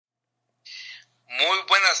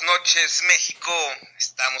buenas noches, México.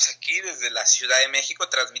 Estamos aquí desde la Ciudad de México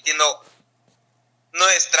transmitiendo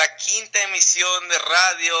nuestra quinta emisión de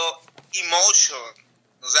radio Emotion.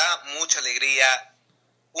 Nos da mucha alegría,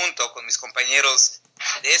 junto con mis compañeros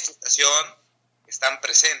de esta estación, que están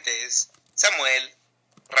presentes, Samuel,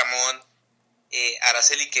 Ramón,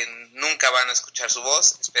 Araceli, que nunca van a escuchar su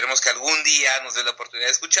voz. Esperemos que algún día nos dé la oportunidad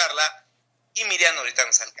de escucharla. Y Miriam ahorita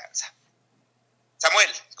nos alcanza.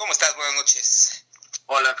 Samuel, ¿cómo estás? Buenas noches.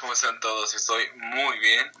 Hola, ¿cómo están todos? Estoy muy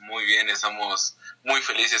bien, estamos muy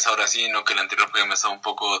felices ahora sí, no que el anterior programa estaba un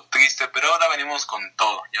poco triste, pero ahora venimos con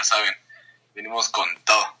todo, ya saben, venimos con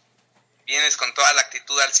todo. Vienes con toda la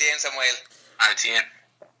actitud al 100, Samuel. Al 100.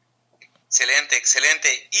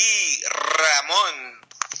 Excelente. Y Ramón.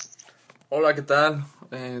 Hola, ¿qué tal?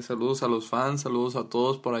 Saludos a los fans, saludos a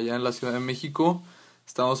todos por allá en la Ciudad de México.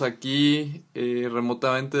 Estamos aquí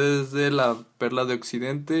remotamente desde la Perla de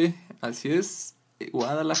Occidente, así es,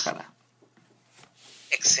 Guadalajara.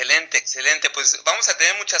 Excelente. Pues vamos a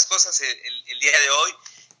tener muchas cosas el día de hoy.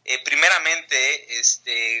 Primeramente,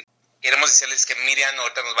 queremos decirles que Miriam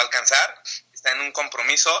ahorita nos va a alcanzar. Está en un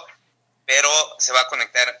compromiso, pero se va a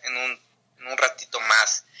conectar en un ratito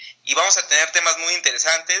más. Y vamos a tener temas muy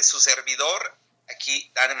interesantes. Su servidor,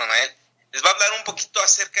 aquí, Dan Emanuel, les va a hablar un poquito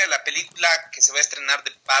acerca de la película que se va a estrenar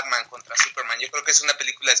de Batman contra Superman. Yo creo que es una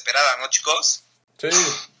película esperada, ¿no, chicos? Sí.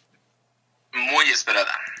 Muy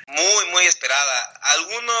esperada. Muy esperada.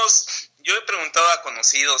 Algunos, yo he preguntado a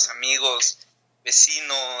conocidos, amigos,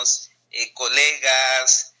 vecinos,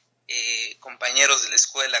 colegas, compañeros de la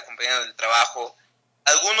escuela, compañeros del trabajo.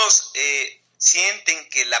 Algunos sienten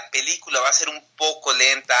que la película va a ser un poco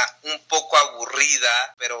lenta, un poco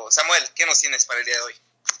aburrida. Pero, Samuel, ¿qué nos tienes para el día de hoy?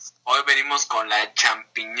 Hoy venimos con la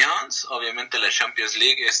Champions, obviamente la Champions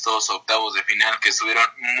League, estos octavos de final que estuvieron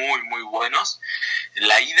muy buenos.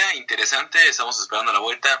 La ida, interesante, estamos esperando la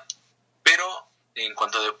vuelta, pero en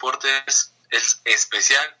cuanto a deportes, es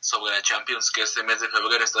especial sobre la Champions, que este mes de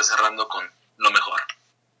febrero está cerrando con lo mejor.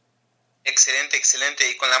 Excelente,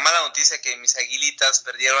 y con la mala noticia que mis aguilitas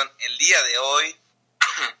perdieron el día de hoy,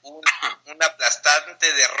 una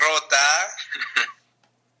aplastante derrota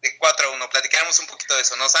de 4-1. Platicaremos un poquito de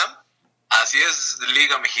eso, ¿no, Sam? Así es,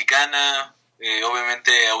 Liga Mexicana,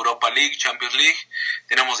 obviamente Europa League, Champions League,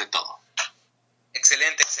 tenemos de todo.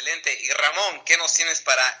 Excelente. Y Ramón, ¿qué nos tienes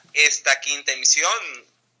para esta quinta emisión?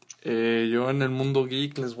 Yo en el mundo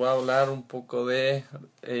geek les voy a hablar un poco de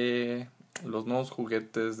los nuevos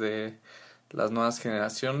juguetes de las nuevas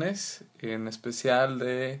generaciones, en especial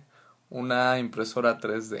de una impresora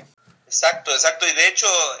 3D. Exacto, y de hecho,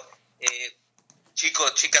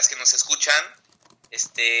 chicos, chicas que nos escuchan,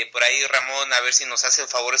 por ahí Ramón, a ver si nos hace el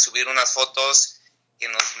favor de subir unas fotos que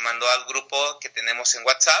nos mandó al grupo que tenemos en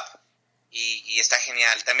WhatsApp, y está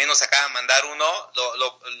genial. También nos acaba de mandar uno,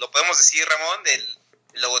 lo podemos decir, Ramón, del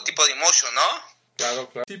logotipo de Emotion, ¿no?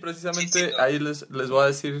 Claro. Sí, precisamente sí. Ahí les voy a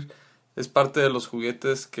decir, es parte de los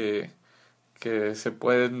juguetes que se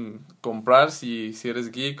pueden comprar si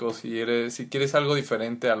eres geek o si quieres algo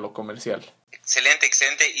diferente a lo comercial. Excelente.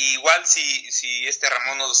 Y igual si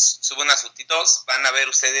Ramón nos sube unas fotitos, van a ver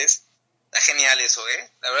ustedes. Está genial eso,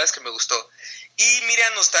 La verdad es que me gustó. Y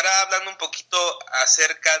Miriam nos estará hablando un poquito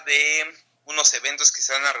acerca de unos eventos que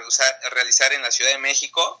se van a realizar en la Ciudad de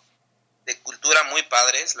México, de cultura muy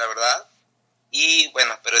padres, la verdad. Y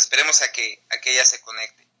bueno, pero esperemos a que ella se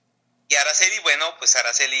conecte. Y Araceli, bueno, pues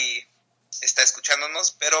Araceli está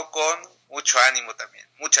escuchándonos, pero con mucho ánimo también,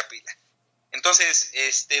 mucha pila. Entonces,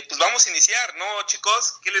 pues vamos a iniciar, ¿no,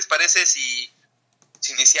 chicos? ¿Qué les parece si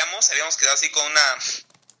iniciamos? Habíamos quedado así con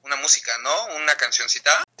una música, ¿no? Una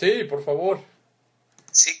cancioncita. Sí, por favor.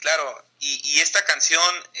 Sí, claro. Y esta canción,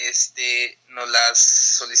 nos la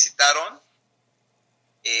solicitaron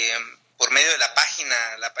por medio de la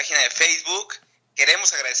página de Facebook.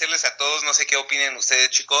 Queremos agradecerles a todos, no sé qué opinen ustedes,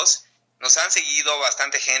 chicos. Nos han seguido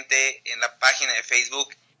bastante gente en la página de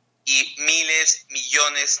Facebook y miles,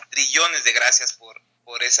 millones, trillones de gracias por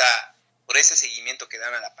ese seguimiento que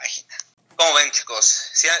dan a la página. ¿Cómo ven, chicos?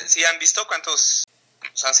 ¿Sí han visto cuántos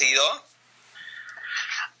nos han seguido?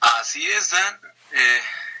 Así es, Dan.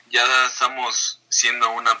 Ya estamos siendo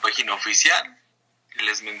una página oficial.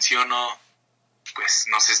 Les menciono, pues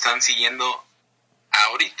nos están siguiendo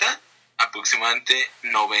ahorita aproximadamente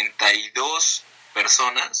 92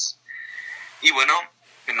 personas. Y bueno,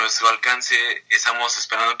 en nuestro alcance estamos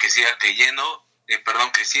esperando que siga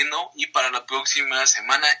creciendo, y para la próxima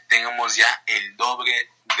semana tengamos ya el doble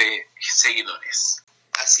de seguidores.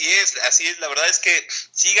 Así es, la verdad es que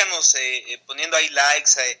síganos poniendo ahí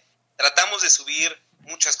likes, tratamos de subir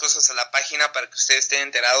muchas cosas a la página para que ustedes estén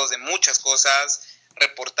enterados de muchas cosas,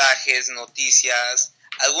 reportajes, noticias,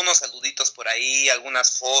 algunos saluditos por ahí,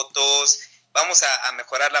 algunas fotos. Vamos a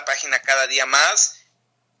mejorar la página cada día más.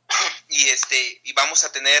 Y vamos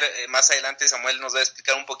a tener, más adelante Samuel nos va a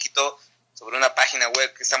explicar un poquito sobre una página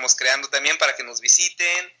web que estamos creando también para que nos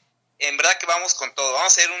visiten. En verdad que vamos con todo,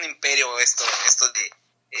 vamos a hacer un imperio esto de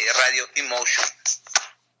Radio Emotion.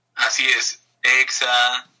 Así es,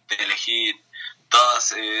 EXA, Telehit,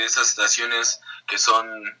 todas esas estaciones que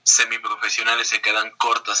son semiprofesionales se quedan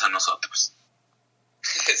cortas a nosotros.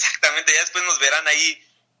 Exactamente, ya después nos verán ahí,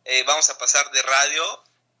 vamos a pasar de radio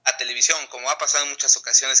a televisión, como ha pasado en muchas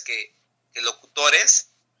ocasiones que locutores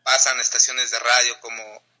pasan a estaciones de radio,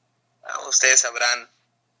 como ustedes sabrán,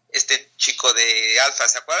 este chico de Alfa,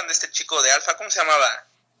 ¿se acuerdan de este chico de Alfa? ¿Cómo se llamaba?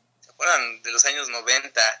 ¿Se acuerdan de los años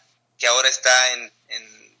 90? Que ahora está en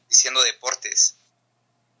diciendo deportes.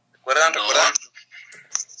 ¿Recuerdan? No. ¿Recuerdan?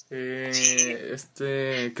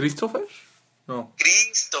 Sí. ¿Christopher? No.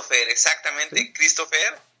 Christopher, exactamente, ¿Sí?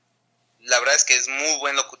 Christopher. La verdad es que es muy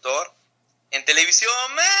buen locutor. En televisión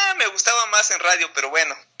me gustaba más en radio, pero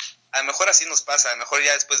bueno, a lo mejor así nos pasa. A lo mejor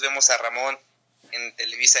ya después vemos a Ramón en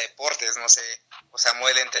Televisa Deportes, no sé, o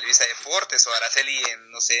Samuel en Televisa Deportes, o Araceli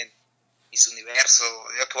en, no sé, en Miss Universo,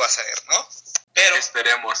 yo qué voy a saber, ¿no? Pero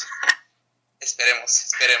Esperemos.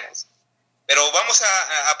 Esperemos. Pero vamos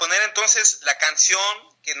a poner entonces la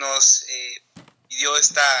canción que nos pidió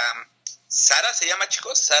esta Sara, ¿se llama,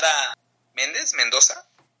 chicos? Sara Mendoza.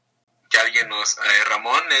 Que alguien nos...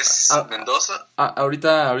 Ramón es Mendoza.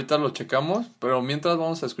 Ahorita lo checamos, pero mientras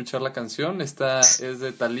vamos a escuchar la canción. Esta es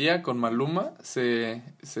de Thalía con Maluma, se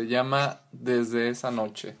llama Desde esa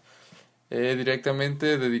noche.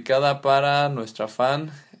 Directamente dedicada para nuestra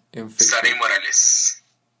fan en Facebook. Sara Morales.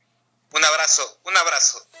 Un abrazo.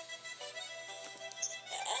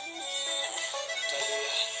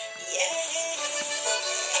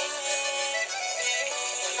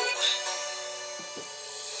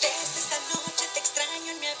 Desde esta noche te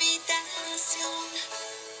extraño en mi habitación.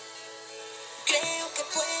 Creo que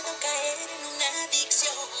puedo caer en una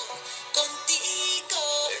adicción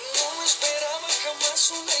contigo. No esperaba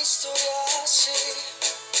jamás una historia así.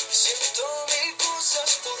 Siento mil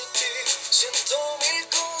cosas por ti, siento mil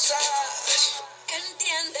cosas.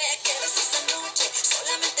 Entiende que desde esa noche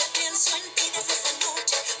solamente pienso en ti. Desde esa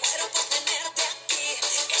noche muero por tenerte aquí.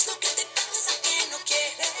 ¿Qué es lo que te pasa que no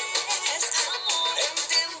quieres amor?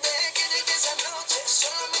 Entiende que desde esa noche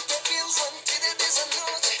solamente pienso en ti. Desde esa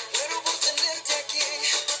noche muero por tenerte aquí.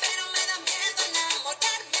 Pero me da miedo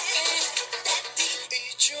enamorarme de ti.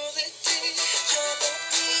 Y yo de ti, yo de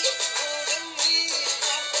ti, no de mí,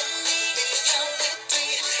 no de mí, y yo de ti.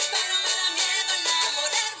 Pero me da miedo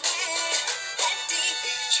enamorarme de ti.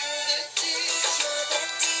 Y yo de ti, yo de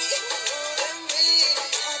ti, no de mí,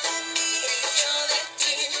 no de mí, y yo de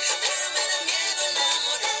ti. Pero me da miedo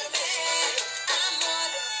enamorarme, amor.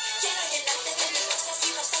 Quiero llenarte de mis rosas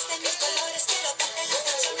y rosas de mis colores. Quiero darte las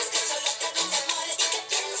canciones que solo te hablan de amores y que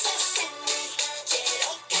pienses en mí. Quiero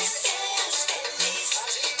que seas feliz.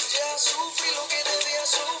 Ya sufrí lo que debía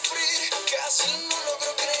sufrir. Casi no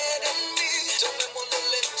logro creer en mí. Tomémoslo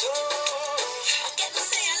lento, aunque no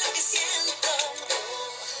sea lo que siento.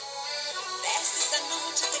 Desde esa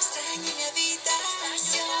noche te extraño en mi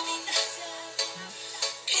habitación.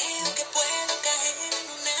 Creo que puedo caer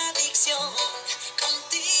en una adicción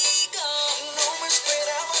contigo. No me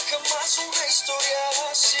esperaba jamás una historia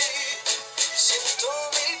así. Siento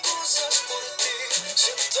mil cosas por ti,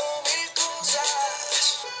 siento mil cosas.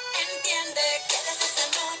 Entiende que desde esa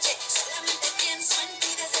noche solamente pienso en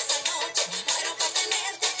ti. Desde esa noche muero por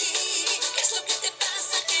tenerte aquí. ¿Qué es lo que te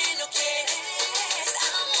pasa que no quieres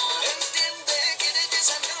amor? Entiende que desde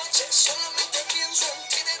esa noche solamente pienso en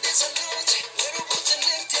ti. Desde esa noche muero por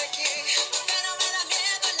tenerte aquí. Pero me da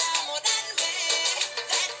miedo enamorarme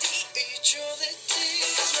de ti. Y yo de ti,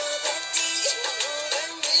 yo de ti, no de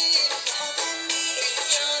mí, no de mí, y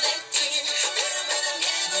yo de ti. Pero me da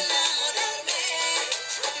miedo enamorarme.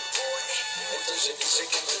 Pretty boy. Entonces dice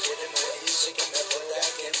que me quiere, me dice que me adora,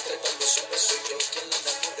 que entre tantos hombres soy yo quien la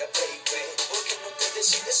enamora, baby. ¿Por qué no te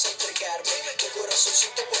decides a entregarme tu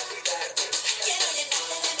corazoncito por cuidarte? Quiero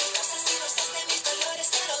llenarte de mis rosas y rosas de mis colores.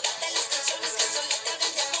 Quiero darte las canciones que solo te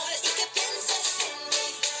hablan de amores y que pienses en mí.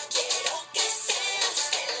 Quiero que seas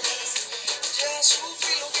feliz. Ya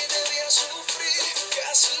sufrí lo que debía sufrir.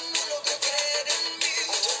 Casi no logro creer en mí.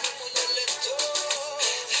 Tomémoslo lento,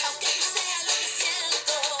 aunque no sea lo que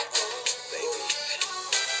siento, baby.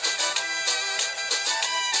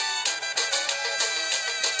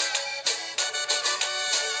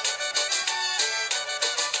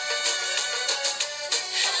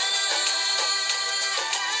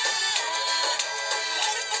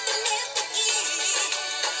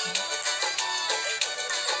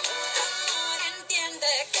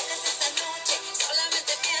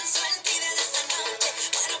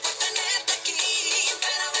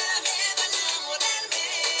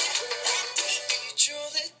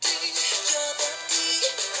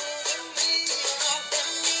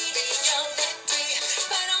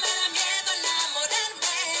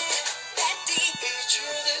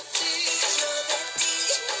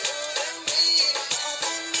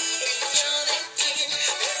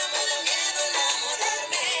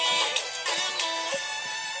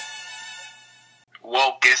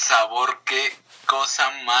 favor, qué cosa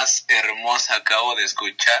más hermosa acabo de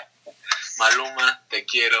escuchar. Maluma, te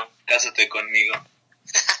quiero, cásate conmigo.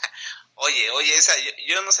 Oye, esa,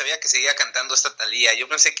 yo no sabía que seguía cantando esta Thalía. Yo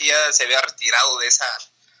pensé que ya se había retirado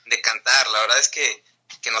de cantar. La verdad es que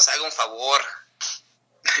nos haga un favor.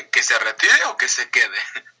 ¿Que se retire o que se quede?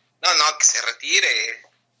 No, que se retire.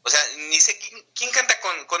 O sea, ni sé quién canta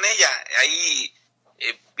con ella. Ahí,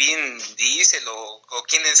 Vin Diesel o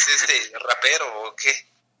quién es este rapero o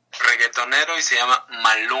qué. Reggaetonero y se llama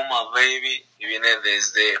Maluma Baby y viene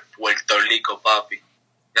desde Puerto Rico, papi.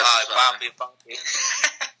 Ay, papi.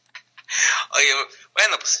 Oye,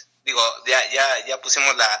 bueno, pues digo, ya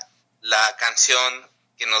pusimos la canción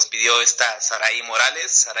que nos pidió esta Saraí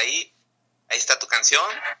Morales. Saraí, ahí está tu canción.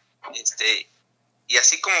 Y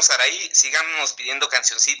así como Saraí, síganos pidiendo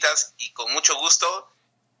cancioncitas y con mucho gusto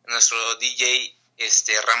nuestro DJ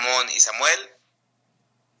Ramón y Samuel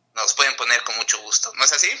nos pueden poner con mucho gusto, ¿no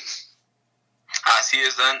es así? Así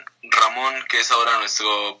es, Dan. Ramón, que es ahora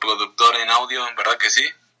nuestro productor en audio, ¿en verdad que sí?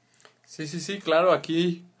 Sí, claro,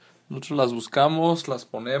 aquí nosotros las buscamos, las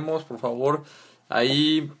ponemos, por favor,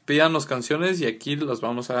 ahí pídanos canciones y aquí las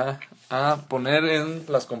vamos a poner en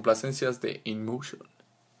las complacencias de InMotion.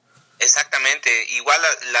 Exactamente, igual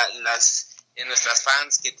nuestras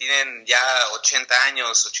fans que tienen ya 80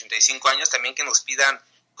 años, 85 años, también que nos pidan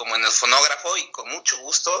como en el fonógrafo y con mucho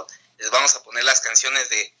gusto les vamos a poner las canciones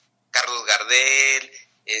de Carlos Gardel,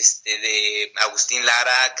 de Agustín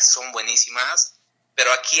Lara, que son buenísimas,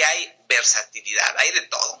 pero aquí hay versatilidad, hay de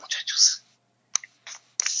todo, muchachos.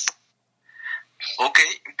 Ok,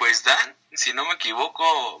 pues Dan, si no me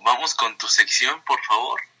equivoco, vamos con tu sección, por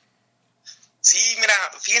favor. Sí,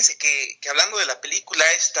 mira, fíjense que hablando de la película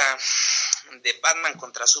esta de Batman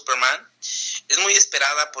contra Superman, es muy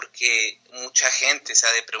esperada porque mucha gente se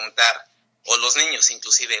ha de preguntar, o los niños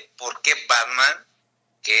inclusive, ¿por qué Batman,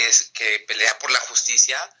 que pelea por la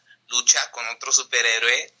justicia, lucha con otro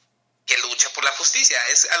superhéroe que lucha por la justicia?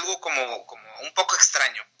 Es algo como un poco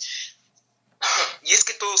extraño. Y es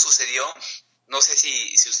que todo sucedió, no sé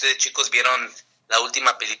si ustedes chicos vieron la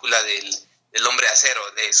última película del Hombre de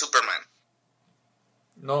Acero, de Superman.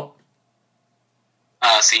 No.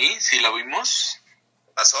 Ah, sí la vimos.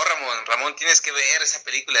 ¿Qué pasó, Ramón, tienes que ver esa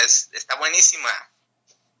película, está buenísima.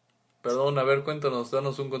 Perdón, a ver, cuéntanos,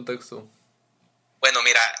 danos un contexto. Bueno,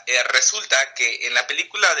 mira, resulta que en la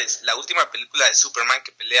última película de Superman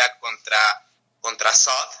que pelea contra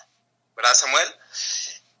Zod, ¿verdad, Samuel?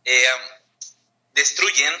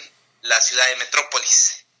 Destruyen la ciudad de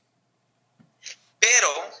Metrópolis.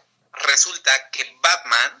 Pero resulta que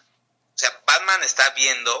Batman está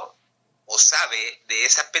viendo o sabe de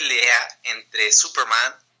esa pelea entre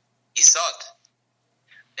Superman y Zod.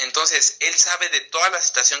 Entonces, él sabe de toda la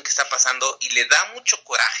situación que está pasando y le da mucho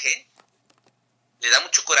coraje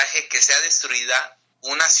que sea destruida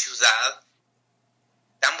una ciudad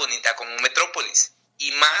tan bonita como Metrópolis.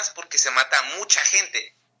 Y más porque se mata a mucha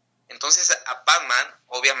gente. Entonces, a Batman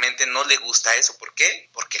obviamente no le gusta eso. ¿Por qué?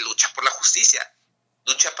 Porque lucha por la justicia.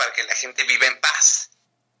 Lucha para que la gente viva en paz.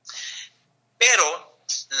 Pero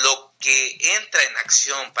lo que entra en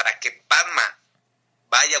acción para que Batman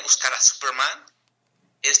vaya a buscar a Superman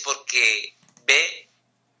es porque ve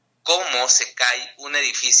cómo se cae un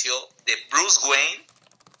edificio de Bruce Wayne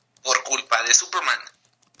por culpa de Superman.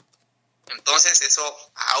 Entonces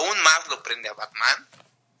eso aún más lo prende a Batman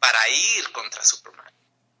para ir contra Superman.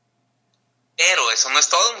 Pero eso no es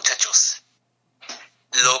todo, muchachos.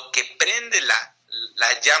 Lo que prende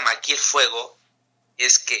la llama aquí, el fuego,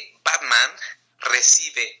 es que Batman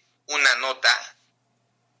recibe una nota,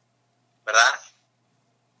 ¿verdad?,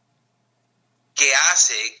 que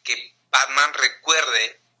hace que Batman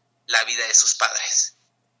recuerde la vida de sus padres.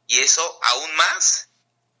 Y eso aún más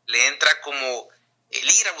le entra como el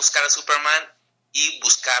ir a buscar a Superman y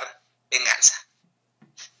buscar venganza.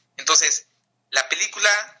 Entonces, la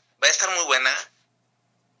película va a estar muy buena.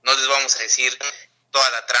 No les vamos a decir toda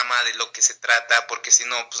la trama de lo que se trata, porque si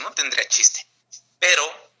no, pues no tendría chiste.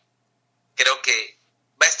 Pero creo que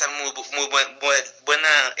va a estar muy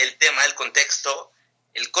buena el tema, el contexto,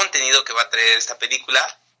 el contenido que va a traer esta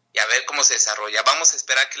película y a ver cómo se desarrolla. Vamos a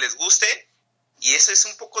esperar que les guste y eso es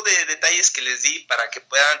un poco de detalles que les di para que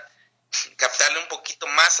puedan captarle un poquito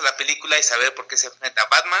más a la película y saber por qué se enfrenta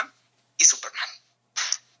Batman y Superman.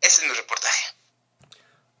 Ese es mi reportaje.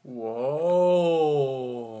 ¡Wow!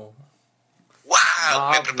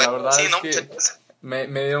 ¡Wow! Me preparé. La verdad Sí, es ¿no? que me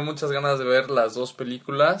dieron muchas ganas de ver las dos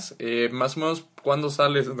películas. Más o menos, ¿cuándo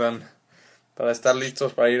sales, Dan? Para estar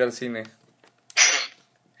listos para ir al cine.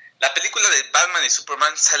 La película de Batman y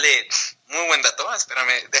Superman sale... Muy buen dato,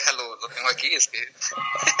 espérame, déjalo, lo tengo aquí, es que...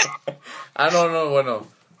 No,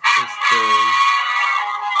 bueno.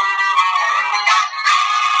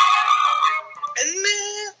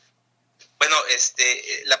 Bueno,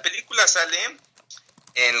 la película sale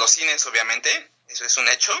en los cines, obviamente, eso es un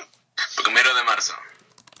hecho. El 1 de marzo.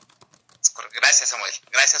 Gracias, Samuel,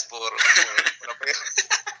 gracias por apoyar.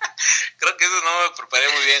 Creo que eso no me preparé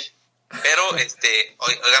muy bien, pero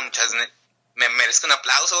oigan, muchas, me merezco un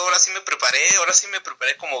aplauso. Ahora sí me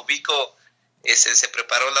preparé como Vico se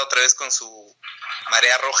preparó la otra vez con su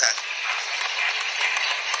marea roja.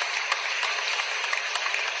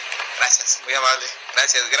 Gracias, muy amable.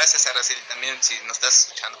 Gracias Araceli también, si nos estás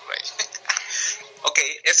escuchando por ahí. Ok,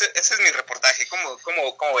 ese es mi reportaje.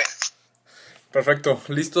 ¿Cómo ven? Perfecto,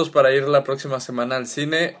 listos para ir la próxima semana al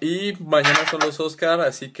cine y mañana son los Oscar,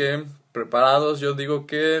 así que preparados. Yo digo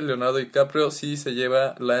que Leonardo DiCaprio sí se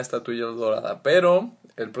lleva la estatuilla dorada, pero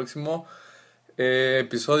el próximo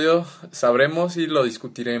episodio sabremos y lo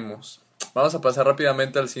discutiremos. Vamos a pasar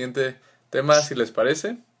rápidamente al siguiente tema, si les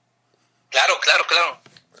parece. Claro.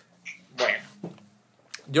 Bueno,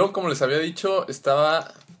 yo como les había dicho,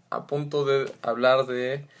 estaba a punto de hablar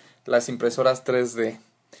de las impresoras 3D.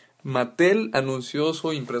 Mattel anunció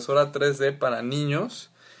su impresora 3D para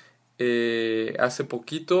niños. Hace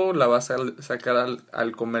poquito la va a sacar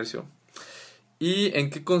al comercio. ¿Y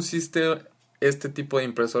en qué consiste este tipo de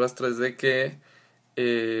impresoras 3D que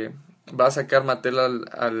va a sacar Mattel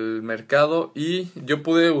al mercado? Y yo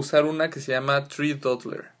pude usar una que se llama 3D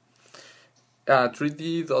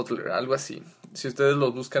Doodler, algo así. Si ustedes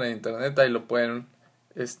lo buscan en internet, ahí lo pueden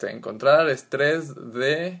encontrar. Es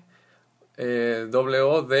 3D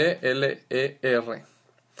WODLER.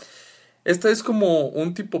 Esta es como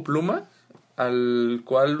un tipo pluma al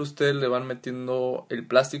cual ustedes le van metiendo el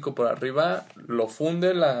plástico por arriba, lo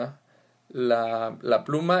funde la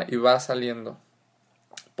pluma y va saliendo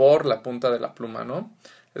por la punta de la pluma, ¿no?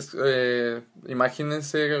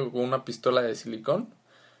 Imagínense una pistola de silicón,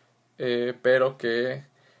 pero que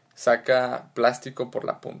saca plástico por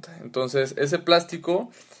la punta. Entonces ese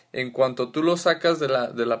plástico, en cuanto tú lo sacas de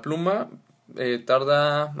la pluma,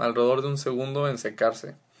 tarda alrededor de 1 segundo en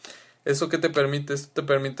secarse. ¿Eso qué te permite? Esto te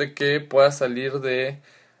permite que puedas salir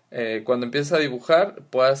cuando empiezas a dibujar,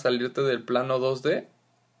 puedas salirte del plano 2D,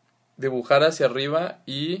 dibujar hacia arriba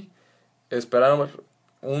y esperar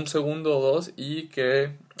 1 segundo o 2 y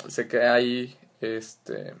que se quede ahí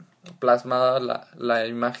plasmada la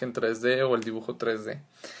imagen 3D o el dibujo 3D.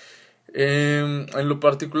 En lo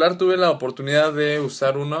particular tuve la oportunidad de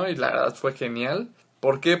usar uno y la verdad fue genial.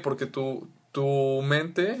 ¿Por qué? Porque tu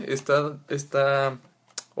mente está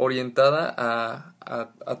orientada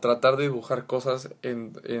a tratar de dibujar cosas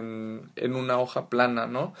en una hoja plana,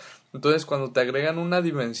 ¿no? Entonces cuando te agregan una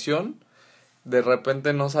dimensión, de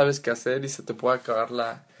repente no sabes qué hacer y se te puede acabar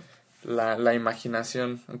la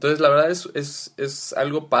imaginación. Entonces la verdad es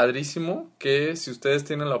algo padrísimo que si ustedes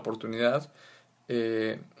tienen la oportunidad,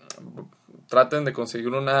 traten de conseguir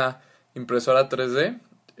una impresora 3D.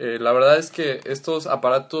 La verdad es que estos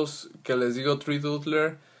aparatos que les digo, 3D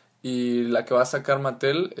Doodler y la que va a sacar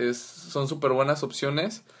Mattel son súper buenas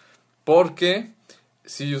opciones, porque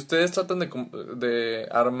si ustedes tratan de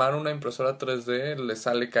armar una impresora 3D les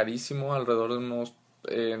sale carísimo, alrededor de unos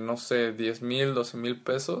 10,000, 12,000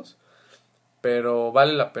 pesos, pero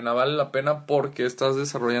vale la pena porque estás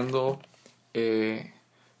desarrollando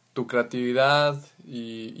tu creatividad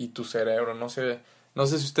y tu cerebro. No sé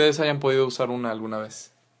si ustedes hayan podido usar una alguna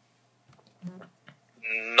vez.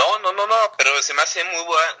 No, pero se me hace muy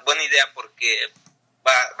buena idea porque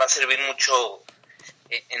va a servir mucho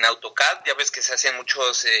en AutoCAD. Ya ves que se hacen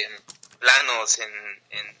muchos planos en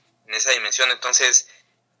esa dimensión, entonces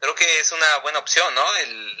creo que es una buena opción, ¿no?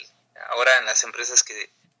 Ahora en las empresas que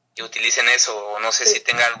utilicen eso, no sé si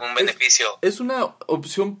tenga algún beneficio. Es una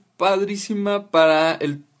opción padrísima para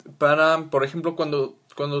por ejemplo, cuando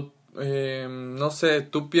no sé,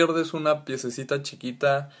 tú pierdes una piececita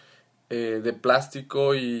chiquita de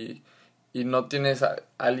plástico y no tienes a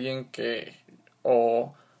alguien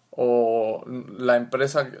o la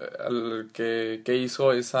empresa que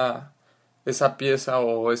hizo esa pieza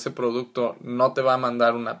o ese producto no te va a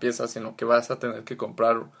mandar una pieza, sino que vas a tener que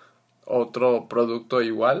comprar otro producto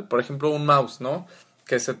igual. Por ejemplo, un mouse, ¿no?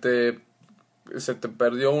 Que se te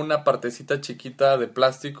perdió una partecita chiquita de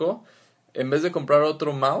plástico. En vez de comprar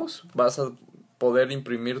otro mouse, vas a poder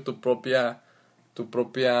imprimir tu propia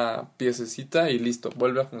piececita y listo,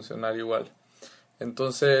 vuelve a funcionar igual.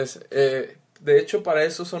 Entonces, de hecho para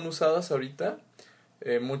eso son usadas ahorita.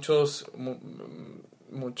 Muchos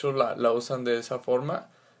la usan de esa forma.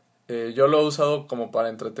 Yo lo he usado como para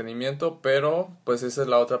entretenimiento, pero pues esa es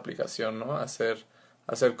la otra aplicación, ¿no? Hacer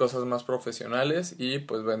cosas más profesionales y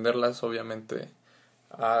pues venderlas obviamente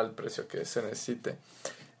al precio que se necesite.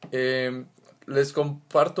 Les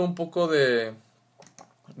comparto un poco de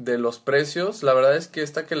los precios. La verdad es que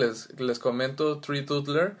esta que les comento, Tree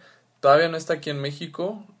Doodler, todavía no está aquí en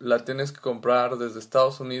México. La tienes que comprar desde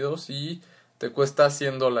Estados Unidos y te cuesta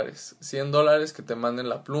 $100. $100 que te manden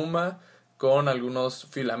la pluma con algunos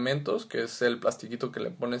filamentos, que es el plastiquito que le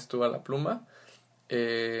pones tú a la pluma.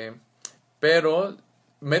 Pero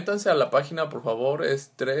métanse a la página, por favor,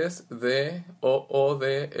 es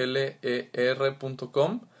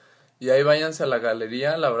 3doodler.com y ahí váyanse a la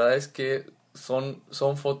galería. La verdad es que son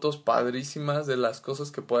fotos padrísimas de las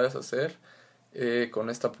cosas que puedes hacer con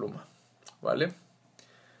esta pluma, ¿vale?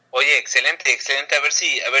 Oye, excelente. A ver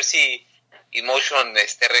si Emotion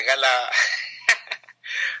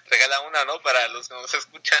regala una, ¿no? Para los que nos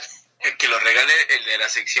escuchan. Que lo regale el de la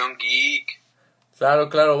sección geek. Claro,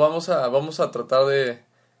 vamos a tratar de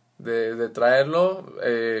traerlo.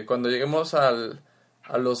 Cuando lleguemos a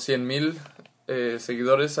los 100,000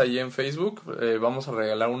 seguidores ahí en Facebook, vamos a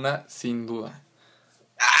regalar una sin duda.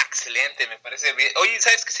 Excelente, me parece bien. Oye,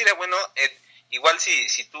 ¿sabes qué sería bueno? Igual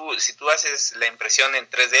si tú haces la impresión en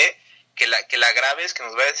 3D, que la grabes, que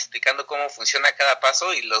nos vayas explicando cómo funciona cada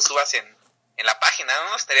paso y lo subas en la página,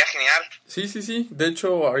 ¿no? Estaría genial. Sí. De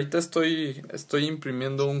hecho, ahorita estoy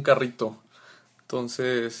imprimiendo un carrito.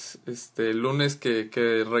 Entonces, el lunes que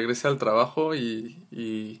regrese al trabajo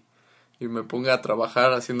y me ponga a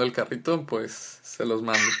trabajar haciendo el carrito, pues se los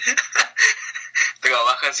mando.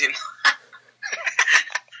 Trabaja haciendo...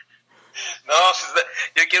 No,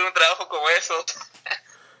 yo quiero un trabajo como eso.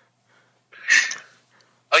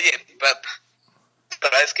 Oye, la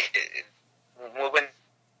verdad es que muy buen.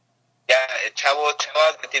 Ya, chavas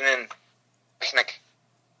que tienen página que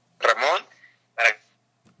Ramón, para que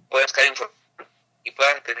puedan buscar información y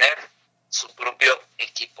puedan tener su propio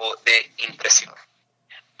equipo de impresión.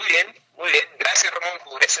 Muy bien. Gracias, Ramón,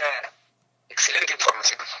 por esa excelente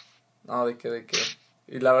información. No, ¿de qué?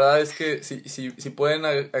 Y la verdad es que si pueden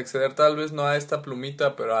acceder tal vez no a esta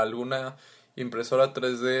plumita, pero a alguna impresora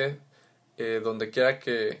 3D donde quiera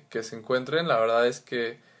que se encuentren, la verdad es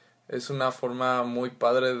que es una forma muy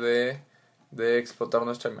padre de explotar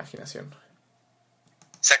nuestra imaginación.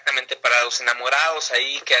 Exactamente, para los enamorados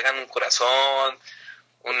ahí que hagan un corazón,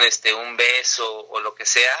 un beso o lo que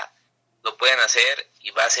sea, lo pueden hacer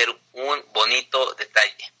y va a ser un bonito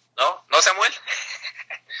detalle, ¿no? ¿No, Samuel?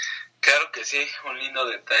 Claro que sí, un lindo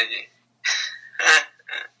detalle.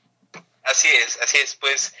 Así es,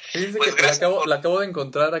 pues. Fíjense pues que la acabo de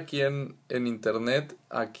encontrar aquí en internet,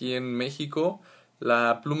 aquí en México.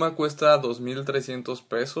 La pluma cuesta 2,300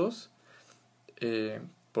 pesos.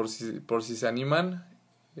 Por si se animan,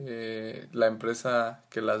 la empresa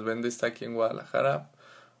que las vende está aquí en Guadalajara.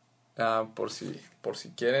 Por si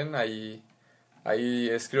quieren, ahí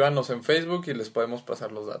escríbanos en Facebook y les podemos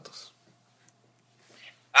pasar los datos.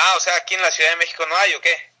 O sea, aquí en la Ciudad de México no hay, ¿o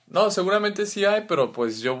qué? No, seguramente sí hay, pero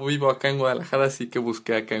pues yo vivo acá en Guadalajara, así que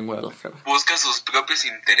busqué acá en Guadalajara. Busca sus propios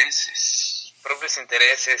intereses.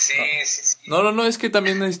 Sí. No, es que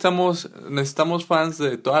también necesitamos fans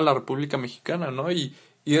de toda la República Mexicana, ¿no? Y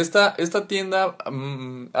esta tienda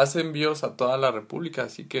hace envíos a toda la República,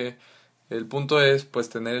 así que el punto es pues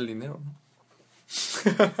tener el dinero, ¿no? Es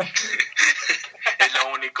lo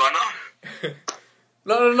único, ¿no?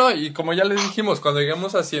 No, y como ya les dijimos, cuando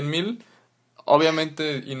lleguemos a 100,000,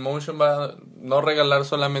 obviamente InMotion va a no regalar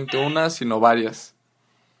solamente una, sino varias.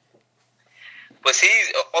 Pues sí,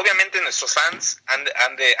 obviamente nuestros fans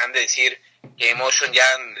han de decir que Emotion ya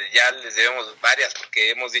les debemos varias, porque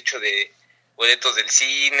hemos dicho de boletos del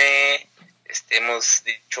cine, hemos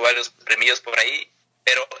dicho varios premios por ahí,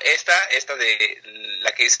 pero esta de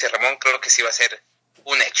la que dice Ramón, creo que sí va a ser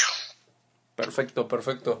un hecho.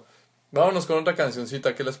 Perfecto. Vámonos con otra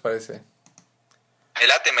cancioncita, ¿qué les parece?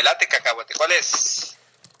 Me late, cacahuate. ¿Cuál es?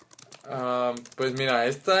 Pues mira,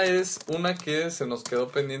 esta es una que se nos quedó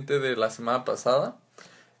pendiente de la semana pasada.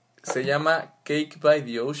 Se llama Cake by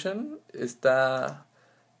the Ocean. Esta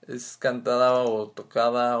es cantada o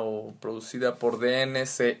tocada o producida por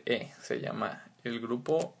DNCE. Se llama el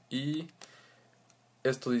grupo y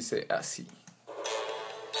esto dice así.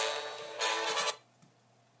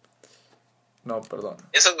 No, perdón.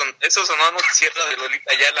 Eso sonó un cierto de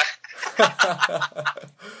Lolita Ayala.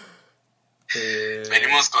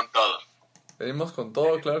 Venimos con todo. Venimos con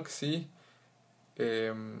todo, claro que sí.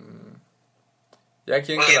 ¿Ya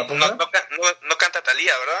quieren que la ponga? No canta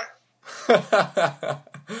Thalía, ¿verdad?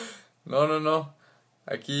 No.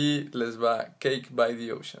 Aquí les va Cake by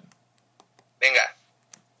the Ocean. Venga.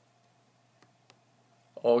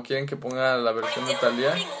 ¿O quieren que ponga la versión de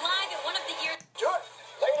Thalía?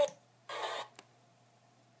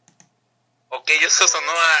 Ok, yo Esto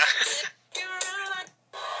sonó a...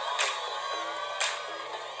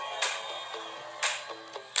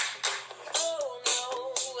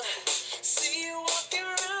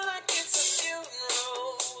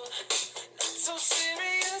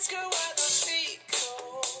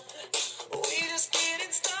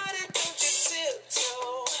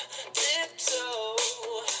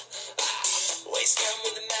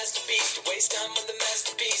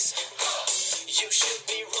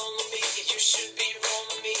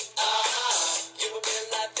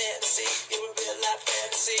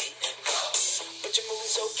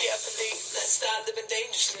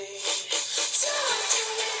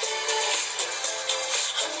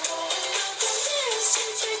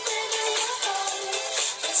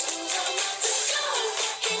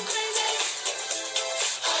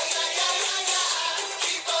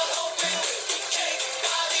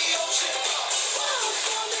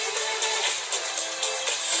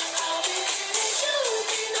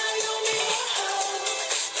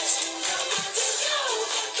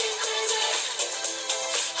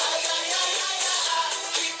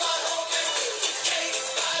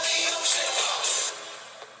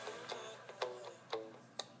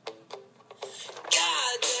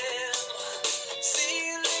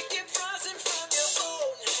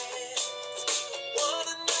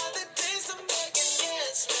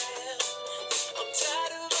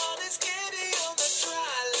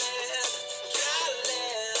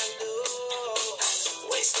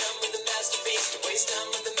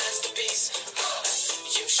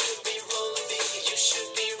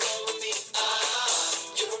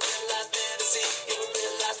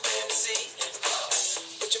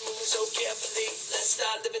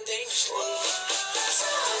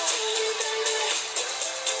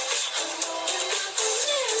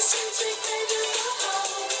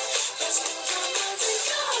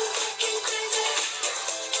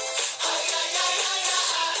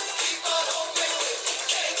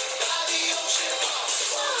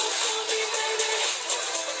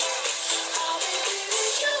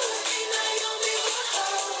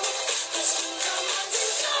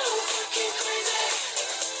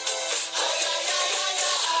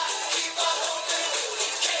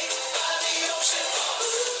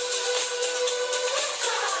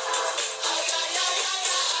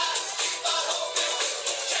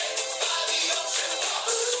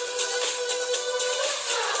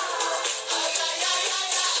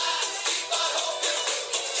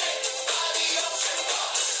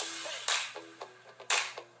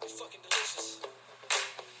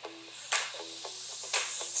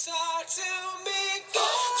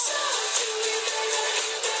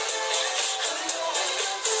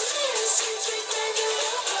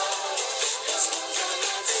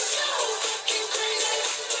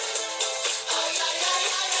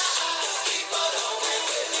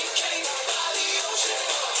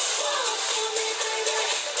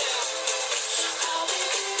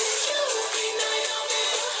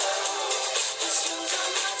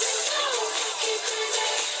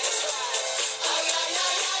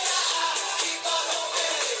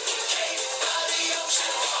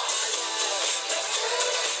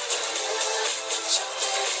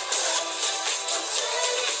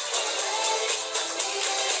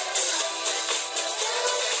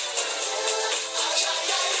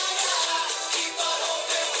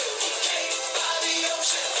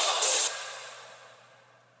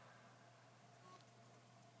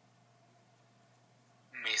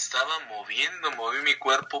 Moví mi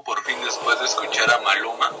cuerpo por fin después de escuchar a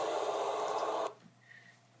Maluma.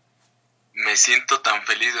 Me siento tan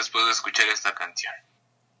feliz después de escuchar esta canción.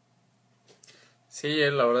 Sí,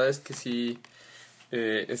 la verdad es que sí,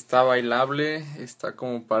 está bailable, está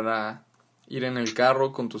como para ir en el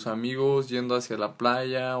carro con tus amigos, yendo hacia la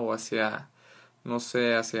playa o hacia, no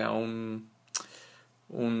sé, hacia un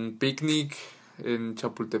picnic en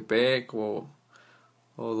Chapultepec o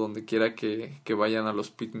donde quiera que vayan a los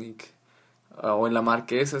picnic. O en la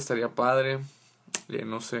Marquesa estaría padre.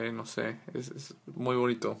 No sé, es muy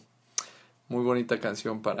bonito. Muy bonita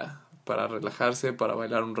canción para relajarse, para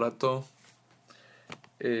bailar un rato.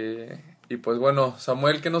 Y pues bueno,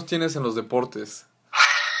 Samuel, ¿qué nos tienes en los deportes?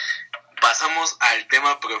 Pasamos al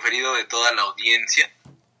tema preferido de toda la audiencia,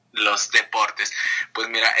 los deportes. Pues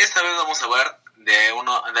mira, esta vez vamos a hablar de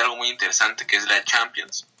algo muy interesante que es la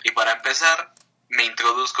Champions. Y para empezar, me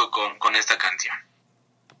introduzco con esta canción.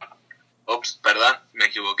 Ups, perdón, me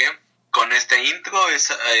equivoqué. Con este intro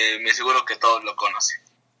me aseguro que todos lo conocen.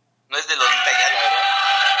 No es de Lolita ya, la verdad.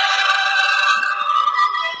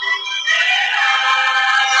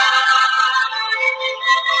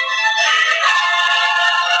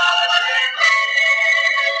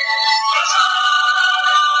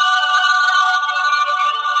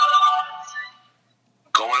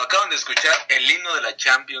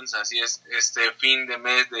 Champions, así es, este fin de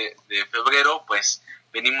mes de febrero, pues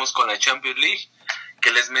venimos con la Champions League,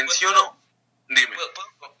 que les menciono. Dime.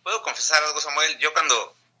 ¿Puedo confesar algo, Samuel? Yo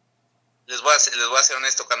cuando, les voy a ser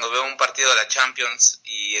honesto, cuando veo un partido de la Champions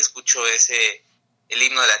y escucho el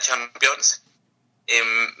himno de la Champions,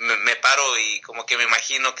 me paro y como que me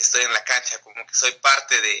imagino que estoy en la cancha, como que soy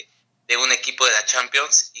parte de un equipo de la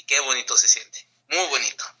Champions, y qué bonito se siente, muy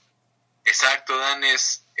bonito. Exacto, Dan,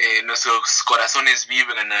 nuestros corazones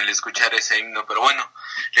vibran al escuchar ese himno, pero bueno,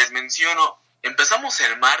 les menciono, empezamos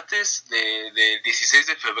el martes del 16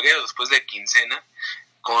 de febrero, después de quincena,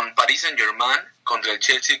 con Paris Saint-Germain contra el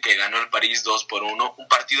Chelsea, que ganó el París 2-1, un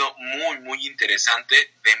partido muy, muy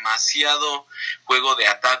interesante, demasiado juego de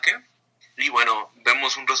ataque, y bueno,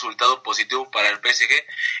 vemos un resultado positivo para el PSG,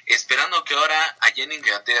 esperando que ahora allá en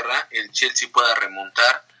Inglaterra el Chelsea pueda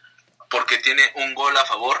remontar, porque tiene un gol a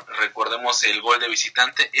favor, recordemos el gol de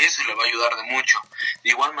visitante, eso le va a ayudar de mucho. De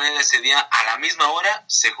igual manera, ese día a la misma hora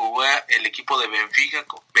se jugó el equipo de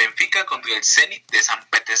Benfica contra el Zenit de San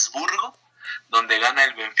Petersburgo, donde gana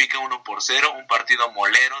el Benfica 1-0, un partido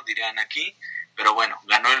molero dirían aquí, pero bueno,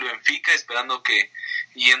 ganó el Benfica, esperando que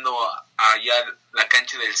yendo allá a la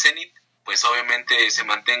cancha del Zenit, pues obviamente se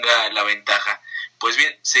mantenga la ventaja. Pues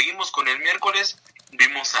bien, seguimos con el miércoles.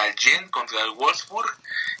 Vimos al Gent contra el Wolfsburg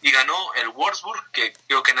y ganó el Wolfsburg, que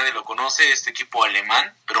creo que nadie lo conoce, este equipo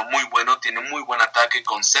alemán, pero muy bueno, tiene muy buen ataque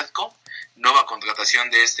con Setko, nueva contratación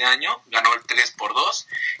de este año, ganó el 3-2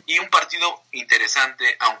 y un partido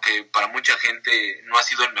interesante, aunque para mucha gente no ha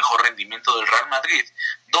sido el mejor rendimiento del Real Madrid,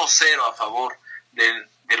 2-0 a favor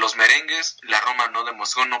de los merengues, la Roma no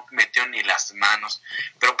demostró, no metió ni las manos,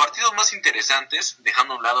 pero partidos más interesantes,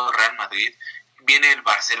 dejando a un lado al Real Madrid, viene el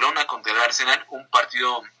Barcelona contra el Arsenal, un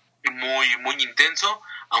partido muy, muy intenso,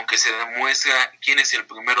 aunque se demuestra quién es el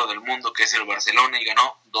primero del mundo, que es el Barcelona, y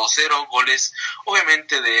ganó 2-0, goles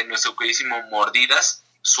obviamente de nuestro queridísimo Mordidas,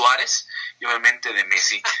 Suárez, y obviamente de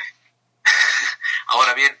Messi.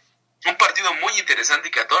 Ahora bien, un partido muy interesante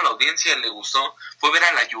y que a toda la audiencia le gustó fue ver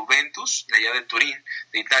a la Juventus, de allá de Turín,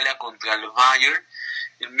 de Italia, contra el Bayern,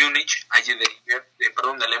 el Múnich, allí de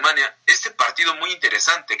Alemania. Este partido muy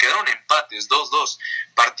interesante, quedaron empates, 2-2,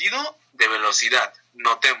 partido de velocidad.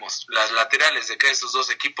 Notemos, las laterales de cada estos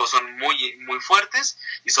dos equipos son muy, muy fuertes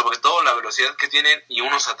y sobre todo la velocidad que tienen y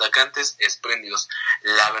unos atacantes espléndidos.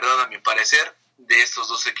 La verdad, a mi parecer, de estos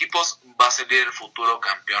dos equipos va a salir el futuro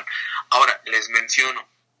campeón. Ahora, les menciono,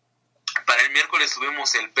 para el miércoles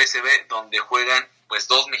tuvimos el PSV, donde juegan pues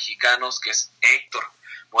dos mexicanos, que es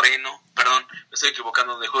me estoy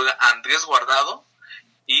equivocando, donde juega Andrés Guardado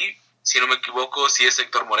y, si no me equivoco, si es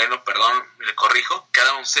Héctor Moreno, le corrijo,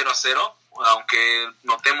 quedaron 0-0, aunque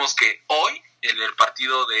notemos que hoy, en el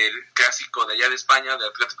partido del clásico de allá de España, de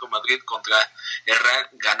Atlético de Madrid contra el Real,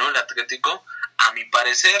 ganó el Atlético. A mi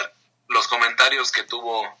parecer, los comentarios que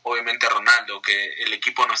tuvo, obviamente, Ronaldo, que el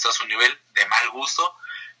equipo no está a su nivel, de mal gusto,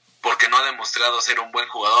 porque no ha demostrado ser un buen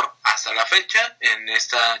jugador hasta la fecha en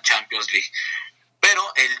esta Champions League.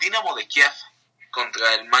 Pero el Dinamo de Kiev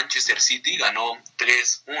contra el Manchester City ganó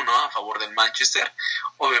 3-1 a favor del Manchester.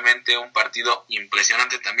 Obviamente un partido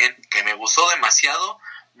impresionante también, que me gustó demasiado.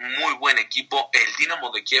 Muy buen equipo. El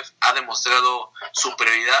Dinamo de Kiev ha demostrado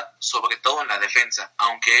superioridad, sobre todo en la defensa,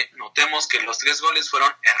 aunque notemos que los 3 goles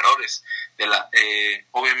fueron errores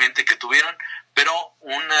obviamente que tuvieron, pero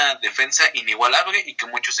una defensa inigualable y que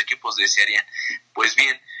muchos equipos desearían. Pues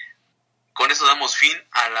bien, con eso damos fin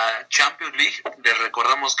a la Champions League. Les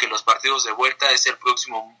recordamos que los partidos de vuelta es el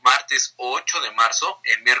próximo martes 8 de marzo,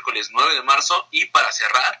 el miércoles 9 de marzo, y para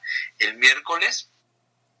cerrar, el miércoles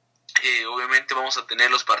obviamente vamos a tener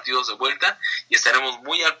los partidos de vuelta y estaremos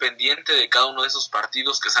muy al pendiente de cada uno de esos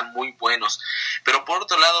partidos, que son muy buenos. Pero por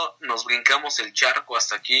otro lado, nos brincamos el charco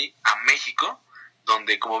hasta aquí a México,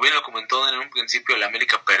 donde, como bien lo comentó en un principio, el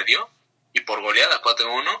América perdió y por goleada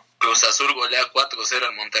 4-1, Cruz Azul golea 4-0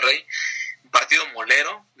 al Monterrey, un partido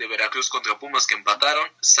molero de Veracruz contra Pumas, que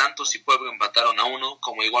empataron, Santos y Puebla empataron a 1,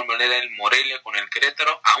 como de igual manera el Morelia con el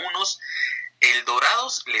Querétaro a 1. El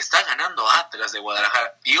Dorados le está ganando a Atlas de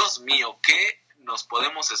Guadalajara. Dios mío, ¿qué nos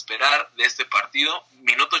podemos esperar de este partido?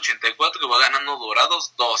 Minuto 84, que va ganando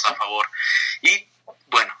Dorados 2 a favor. Y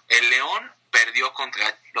bueno, el León perdió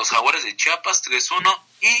contra los Jaguares de Chiapas 3-1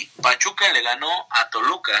 y Pachuca le ganó a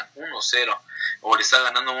Toluca 1-0, o le está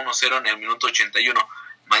ganando 1-0 en el minuto 81.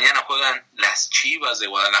 Mañana juegan las Chivas de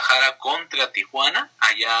Guadalajara contra Tijuana,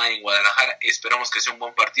 allá en Guadalajara. Esperamos que sea un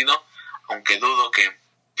buen partido, aunque dudo que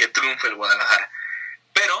triunfe el Guadalajara.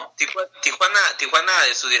 Pero Tijuana,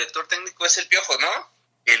 su director técnico es el Piojo, ¿no?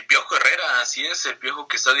 El Piojo Herrera, así es, el Piojo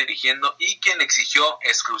que está dirigiendo y quien exigió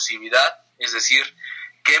exclusividad, es decir,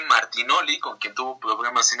 que Martinoli, con quien tuvo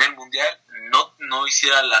problemas en el Mundial, no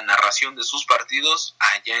hiciera la narración de sus partidos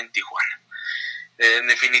allá en Tijuana. En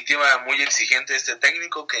definitiva, muy exigente este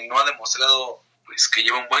técnico que no ha demostrado pues que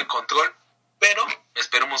lleva un buen control, pero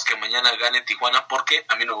esperemos que mañana gane Tijuana, porque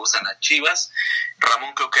a mí me gustan las Chivas.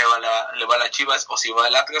 Ramón creo que le va a las Chivas, o si va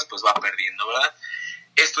al Atlas pues va perdiendo, ¿verdad?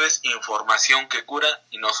 Esto es información que cura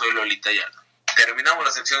y no soy Lolita Ayala. Terminamos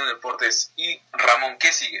la sección de deportes y Ramón,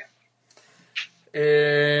 ¿qué sigue?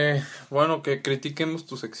 Bueno, que critiquemos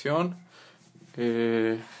tu sección.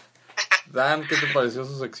 Dan, ¿qué te pareció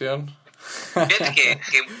su sección? Fíjate que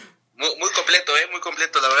muy completo, muy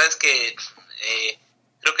completo. La verdad es que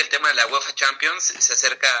creo que el tema de la UEFA Champions se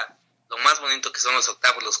acerca lo más bonito que son los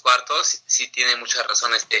octavos, los cuartos. Sí tiene muchas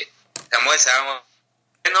razones Samuel,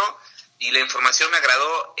 bueno, y la información me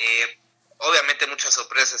agradó. Obviamente muchas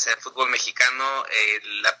sorpresas en el fútbol mexicano,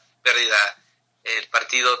 la pérdida, el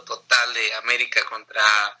partido total de América contra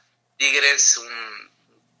Tigres, un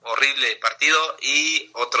horrible partido, y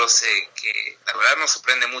otros que la verdad nos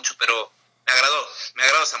sorprende mucho, pero me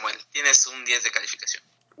agradó Samuel, tienes un 10 de calificación.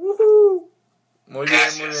 Muy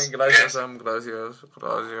bien, gracias Sam, gracias.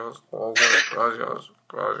 Bueno,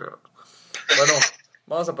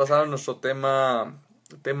 vamos a pasar a nuestro tema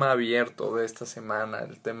abierto de esta semana,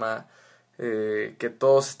 el tema que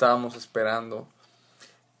todos estábamos esperando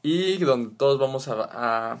y donde todos vamos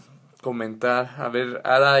a comentar. A ver,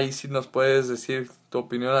 Ara, ahí si nos puedes decir tu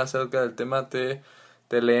opinión acerca del tema, te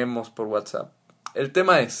leemos por WhatsApp. El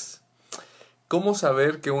tema es: ¿cómo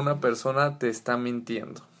saber que una persona te está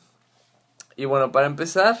mintiendo? Y bueno, para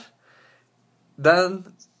empezar,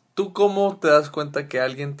 Dan, ¿tú cómo te das cuenta que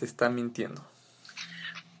alguien te está mintiendo?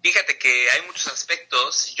 Fíjate que hay muchos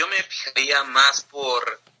aspectos. Yo me fijaría más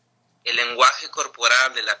por el lenguaje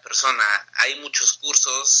corporal de la persona. Hay muchos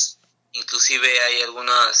cursos, inclusive hay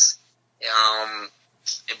algunos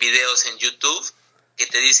videos en YouTube que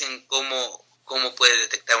te dicen cómo puedes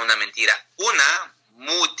detectar una mentira. Una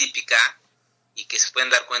muy típica y que se pueden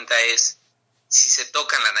dar cuenta es si se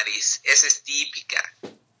tocan la nariz. Esa es típica.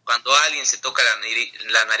 Cuando alguien se toca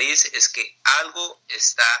la nariz es que algo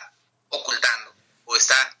está ocultando o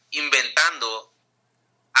está inventando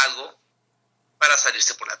algo para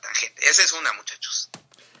salirse por la tangente. Esa es una, muchachos.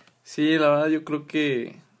 Sí, la verdad yo creo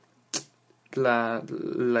que la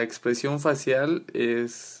expresión facial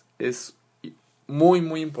es muy,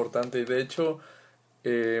 muy importante. Y de hecho,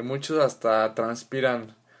 muchos hasta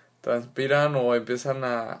transpiran o empiezan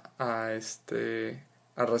a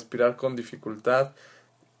respirar con dificultad.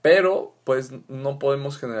 Pero, pues, no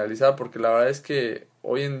podemos generalizar, porque la verdad es que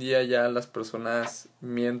hoy en día ya las personas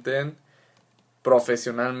mienten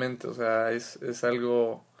profesionalmente. O sea, es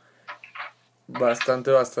algo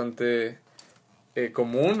bastante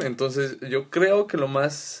común. Entonces, yo creo que lo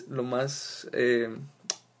más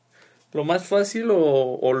fácil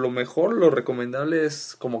o lo mejor, lo recomendable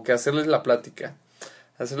es como que hacerles la plática.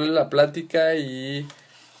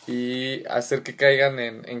 Y hacer que caigan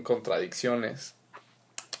en contradicciones.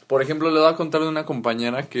 Por ejemplo, le voy a contar de una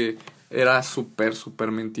compañera que era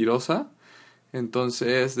súper mentirosa.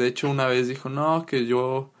 Entonces, de hecho, una vez dijo, no, que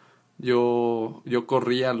yo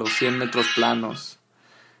corría los 100 metros planos.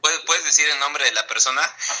 ¿Puedes decir el nombre de la persona?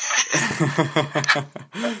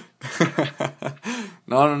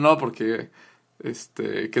 No, porque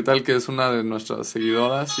qué tal que es una de nuestras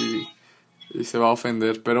seguidoras y se va a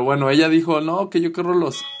ofender. Pero bueno, ella dijo, no, que yo corro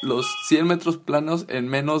los 100 metros planos en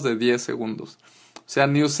menos de 10 segundos. O sea,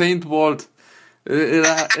 ni Usain Bolt.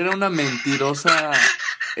 Era una mentirosa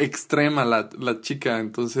extrema la chica.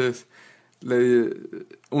 Entonces,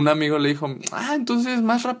 un amigo le dijo, entonces es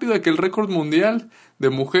más rápido que el récord mundial de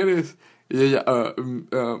mujeres. Y ella,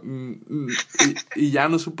 y ya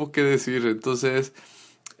no supo qué decir. Entonces,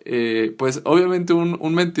 pues obviamente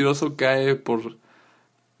un mentiroso cae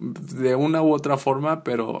de una u otra forma,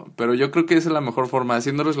 pero yo creo que esa es la mejor forma,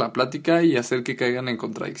 haciéndoles la plática y hacer que caigan en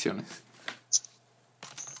contradicciones.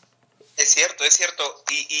 Es cierto.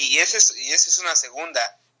 Y esa es una segunda.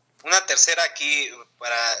 Una tercera aquí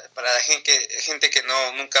para la gente que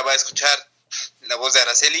nunca va a escuchar la voz de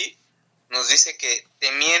Araceli, nos dice que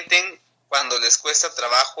te mienten cuando les cuesta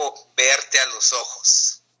trabajo verte a los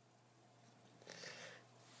ojos.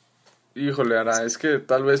 Híjole, Ara, es que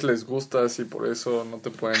tal vez les gustas y por eso no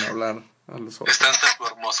te pueden hablar a los ojos. Es tanta tu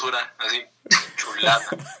hermosura, así, chulada.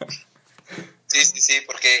 Sí,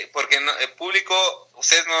 porque no, el público,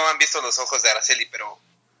 ustedes no han visto los ojos de Araceli, pero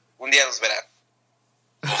un día los verán.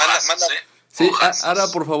 Manda. Sí, Ara,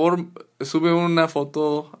 por favor, sube una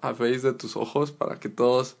foto a Face de tus ojos para que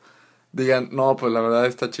todos digan, no, pues la verdad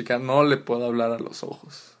esta chica no le puedo hablar a los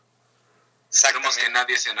ojos. Sabemos que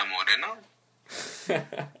nadie se enamore, ¿no?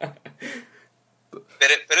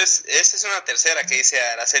 Pero esa es una tercera que dice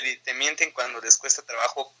Araceli, te mienten cuando les cuesta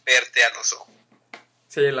trabajo verte a los ojos.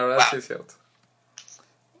 Sí, la verdad sí es cierto.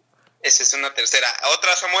 Esa es una tercera.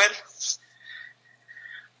 ¿Otra, Samuel?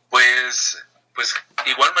 Pues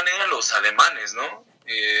igual manera los ademanes, ¿no?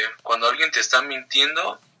 Cuando alguien te está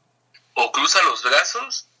mintiendo, o cruza los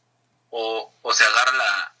brazos, o se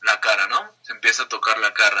agarra la cara, ¿no? Se empieza a tocar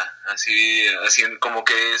la cara, así como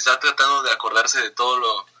que está tratando de acordarse de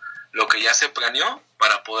todo lo que ya se planeó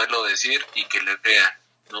para poderlo decir y que le crean,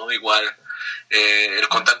 ¿no? Igual, el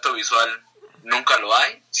contacto visual nunca lo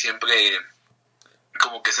hay, siempre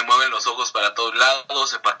como que se mueven los ojos para todos lados,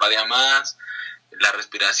 se parpadea más, la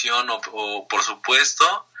respiración o por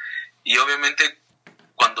supuesto, y obviamente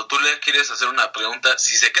cuando tú le quieres hacer una pregunta,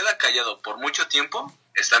 si se queda callado por mucho tiempo,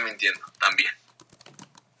 está mintiendo también.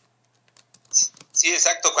 Sí,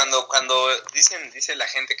 exacto. Cuando dice la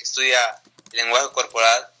gente que estudia lenguaje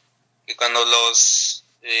corporal, que cuando los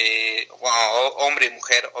hombre y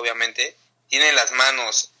mujer, obviamente, tienen las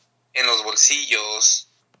manos en los bolsillos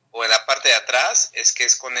o en la parte de atrás, es que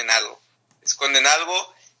esconden algo. Esconden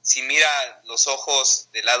algo. Si mira los ojos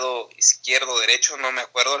del lado izquierdo o derecho, no me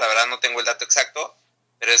acuerdo, la verdad no tengo el dato exacto,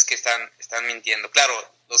 pero es que están mintiendo. Claro,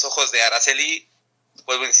 los ojos de Araceli,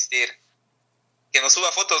 vuelvo a insistir, que nos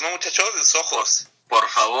suba fotos, ¿no, muchachos? De sus ojos. Por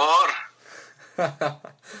favor.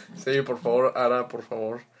 Sí, por favor, Ara, por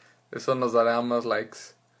favor. Eso nos dará más likes.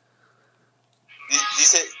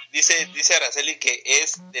 Dice Araceli que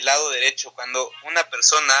es del lado derecho. Cuando una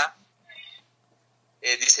persona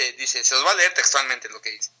dice, se los va a leer textualmente lo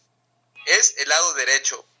que dice. Es el lado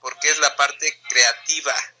derecho, porque es la parte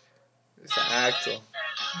creativa. Exacto.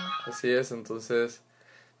 Así es, entonces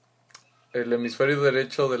el hemisferio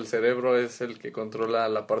derecho del cerebro es el que controla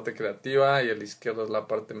la parte creativa y el izquierdo es la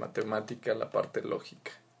parte matemática, la parte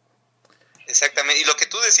lógica. Exactamente, y lo que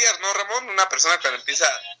tú decías, ¿no, Ramón? Una persona cuando empieza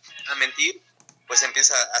a mentir, pues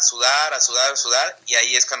empieza a sudar, y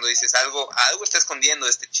ahí es cuando dices, algo está escondiendo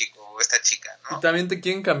este chico o esta chica, ¿no? Y también te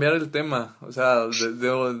quieren cambiar el tema, o sea,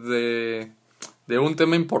 de un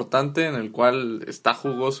tema importante en el cual está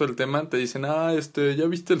jugoso el tema, te dicen, ¿ya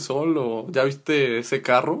viste el sol? O ¿ya viste ese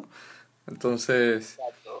carro? Entonces,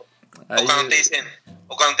 ahí...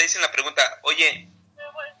 o cuando te dicen la pregunta, oye,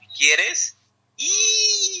 ¿quieres?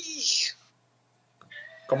 Y...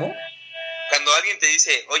 ¿Cómo? Cuando alguien te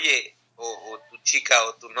dice, oye, o tu chica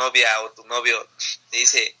o tu novia o tu novio te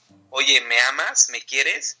dice, oye, ¿me amas? ¿Me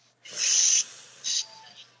quieres?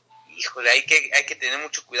 Híjole, hay que tener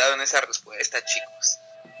mucho cuidado en esa respuesta, chicos.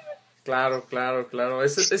 Claro.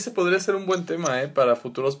 Ese podría ser un buen tema, para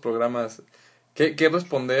futuros programas. ¿Qué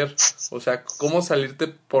responder? O sea, ¿cómo salirte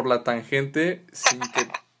por la tangente sin que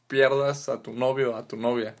pierdas a tu novio o a tu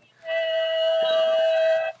novia?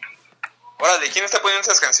 Órale, ¿quién está poniendo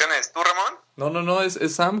esas canciones? ¿Tú, Ramón? No, es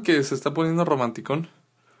Sam que se está poniendo romanticón.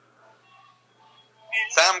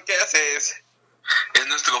 Sam, ¿qué haces? Es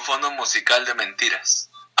nuestro fondo musical de mentiras.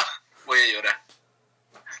 Voy a llorar.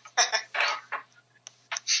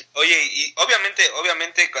 Oye, y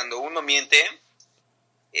obviamente cuando uno miente,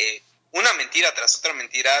 una mentira tras otra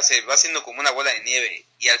mentira se va haciendo como una bola de nieve.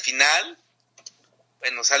 Y al final,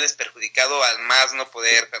 bueno, sales perjudicado al más no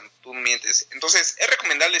poder cuando tú mientes. Entonces, es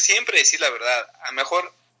recomendable siempre decir la verdad. A lo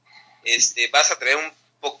mejor vas a traer un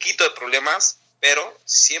poquito de problemas, pero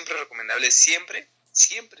siempre es recomendable, siempre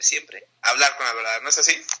hablar con la verdad. ¿No es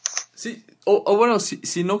así? Sí, o bueno,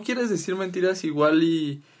 si no quieres decir mentiras igual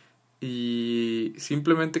y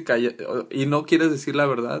simplemente y no quieres decir la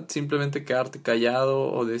verdad, simplemente quedarte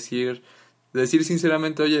callado o decir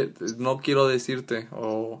sinceramente, oye, no quiero decirte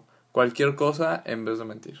o cualquier cosa en vez de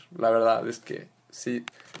mentir. La verdad es que sí.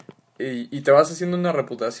 Y te vas haciendo una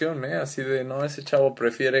reputación, así de, no, ese chavo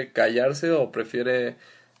prefiere callarse o prefiere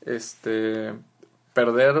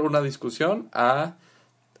perder una discusión a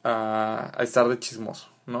estar de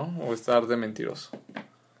chismoso, ¿no? O estar de mentiroso.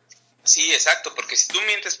 Sí, exacto, porque si tú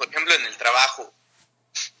mientes, por ejemplo, en el trabajo,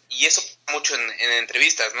 y eso mucho en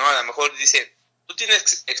entrevistas, ¿no? A lo mejor dice, tú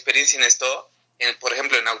tienes experiencia en esto, por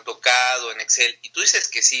ejemplo, en AutoCAD o en Excel, y tú dices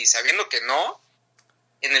que sí, sabiendo que no,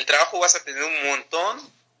 en el trabajo vas a tener un montón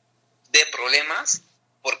de problemas,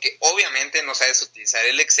 porque obviamente no sabes utilizar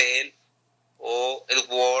el Excel o el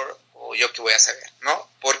Word, o yo qué voy a saber, ¿no?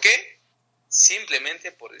 ¿Por qué?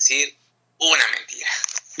 Simplemente por decir una mentira.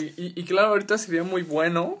 Y claro, ahorita sería muy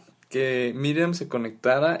bueno que Miriam se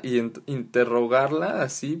conectara y interrogarla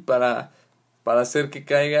así para hacer que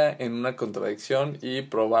caiga en una contradicción y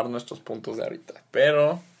probar nuestros puntos de ahorita.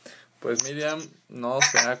 Pero, pues Miriam no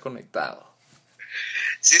se ha conectado.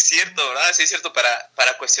 Sí es cierto, ¿verdad? Sí es cierto,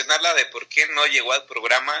 para cuestionarla de por qué no llegó al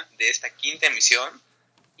programa de esta quinta emisión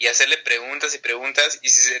y hacerle preguntas y preguntas, y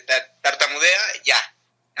si se tartamudea, ya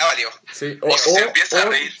valió. Sí, O se empieza a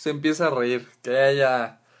reír. Se empieza a reír, que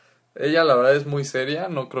ella la verdad es muy seria,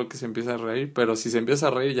 no creo que se empiece a reír, pero si se empieza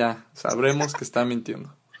a reír ya sabremos que está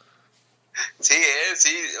mintiendo. Sí,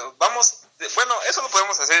 sí, vamos, bueno, eso lo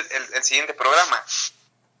podemos hacer el siguiente programa.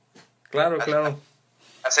 Claro.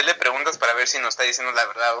 Hacerle preguntas para ver si nos está diciendo la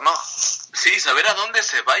verdad o no. Sí, saber a dónde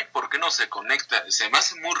se va y por qué no se conecta. Se me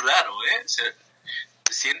hace muy raro, ¿eh?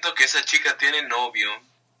 Siento que esa chica tiene novio.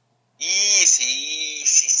 Y sí.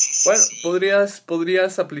 Bueno, sí.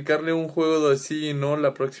 podrías aplicarle un juego de sí y no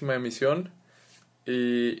la próxima emisión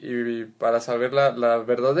y para saber la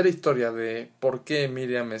verdadera historia de por qué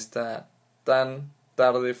Miriam está tan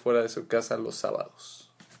tarde fuera de su casa los sábados.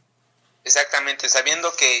 Exactamente,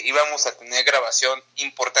 sabiendo que íbamos a tener grabación,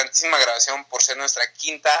 importantísima grabación por ser nuestra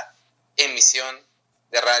quinta emisión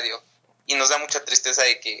de radio. Y nos da mucha tristeza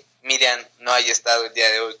de que Miriam no haya estado el día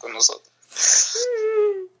de hoy con nosotros.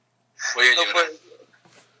 Voy a llorar.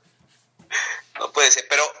 No puede ser,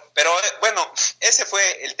 pero bueno, ese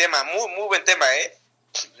fue el tema, muy buen tema,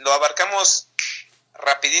 Lo abarcamos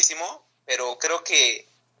rapidísimo, pero creo que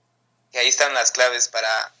ahí están las claves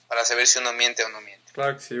para saber si uno miente o no miente.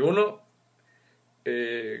 Claro que sí,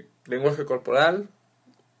 lenguaje corporal,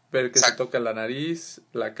 ver que Exacto. se toca la nariz,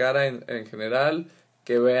 la cara en general,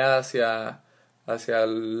 que vea hacia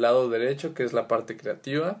el lado derecho, que es la parte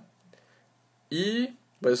creativa, y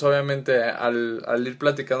pues obviamente al ir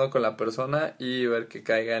platicando con la persona y ver que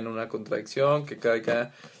caiga en una contradicción, que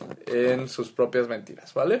caiga en sus propias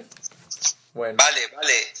mentiras, ¿vale? Bueno. Vale.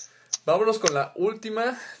 Vámonos con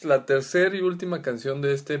la tercera y última canción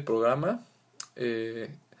de este programa.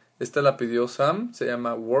 Esta la pidió Sam, se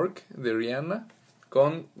llama Work, de Rihanna,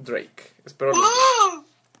 con Drake. Espero les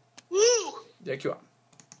guste. Y aquí va.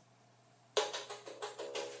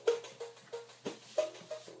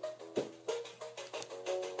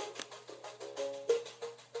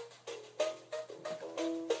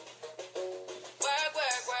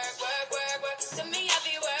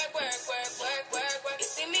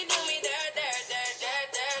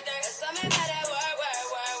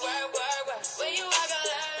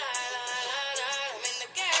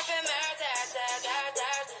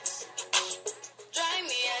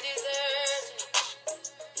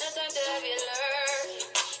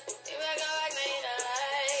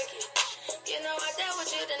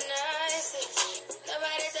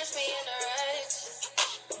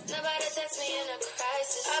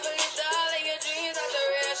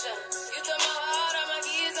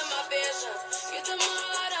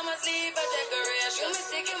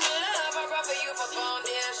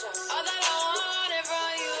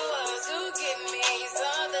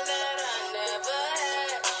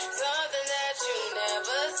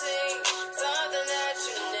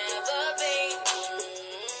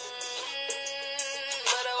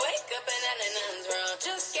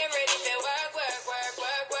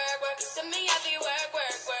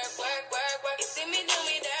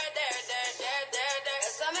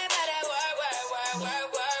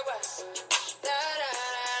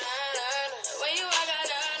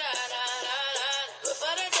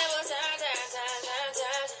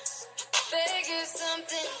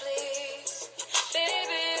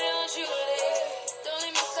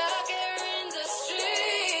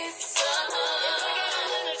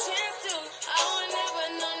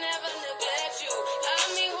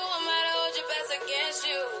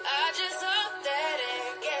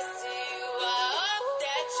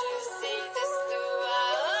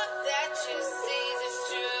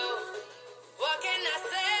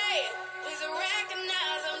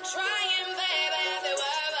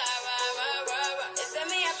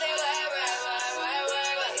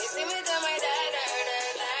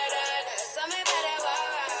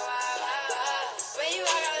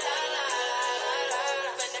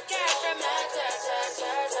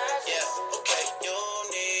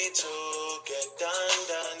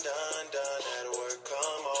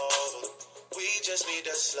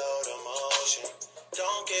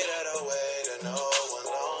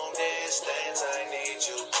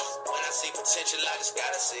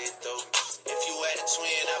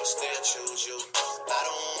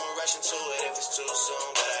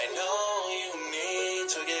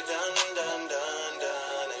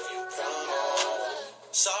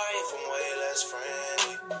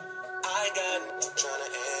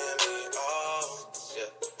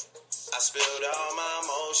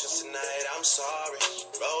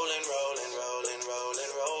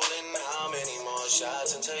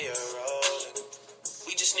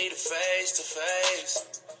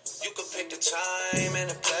 You could pick the time and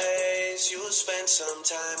the place. You'll spend some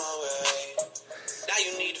time away. Now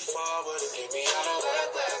you need to forward and get me out of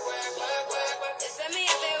work.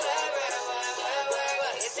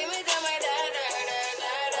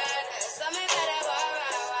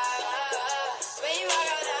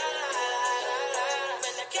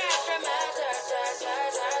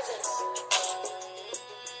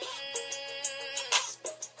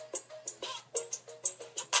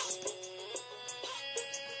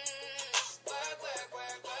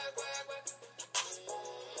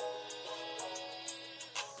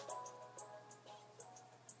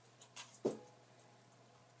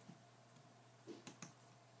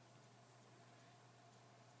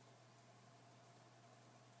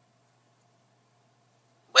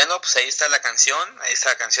 Bueno, pues ahí está la canción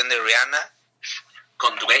de Rihanna.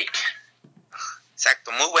 Con Drake.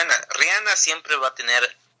 Exacto, muy buena. Rihanna siempre va a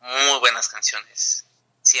tener muy buenas canciones.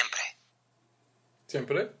 Siempre.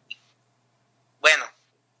 ¿Siempre? Bueno,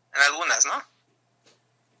 en algunas, ¿no?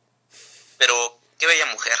 Pero qué bella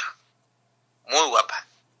mujer. Muy guapa.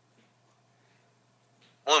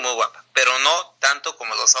 Muy, muy guapa. Pero no tanto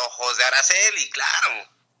como los ojos de Araceli, claro.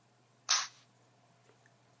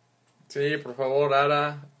 Sí, por favor,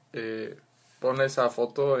 Ara, pon esa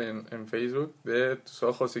foto en Facebook de tus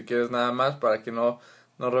ojos si quieres nada más para que no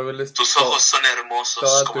reveles Tus ojos son hermosos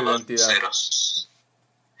toda tu como dos identidad. luceros.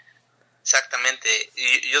 Exactamente.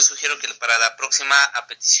 Y yo sugiero que para la próxima a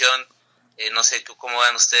petición, no sé cómo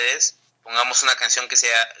van ustedes, pongamos una canción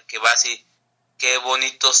que va así. Qué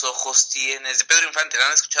bonitos ojos tienes. De Pedro Infante, ¿la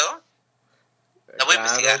han escuchado? La voy a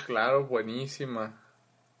investigar. Claro, buenísima.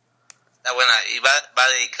 Está buena y va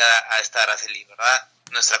dedicada a esta Araceli, ¿verdad?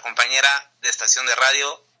 Nuestra compañera de estación de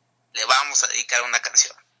radio, le vamos a dedicar una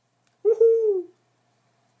canción.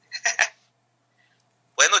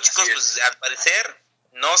 Bueno, chicos, pues al parecer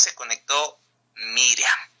no se conectó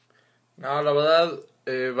Miriam. No, la verdad,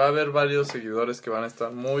 va a haber varios seguidores que van a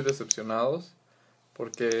estar muy decepcionados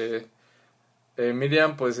porque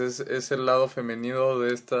Miriam pues es el lado femenino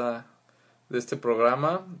de este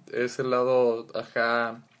programa, es el lado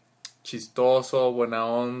ajá chistoso, buena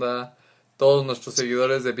onda. Todos nuestros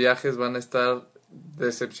seguidores de viajes van a estar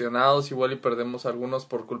decepcionados, igual y perdemos algunos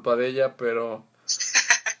por culpa de ella, pero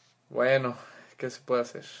bueno, ¿qué se puede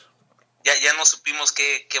hacer? Ya no supimos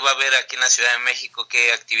qué va a haber aquí en la Ciudad de México,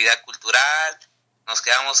 qué actividad cultural. Nos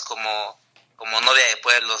quedamos como novia de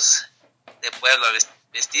pueblo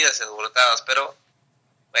vestidas y alborotadas, pero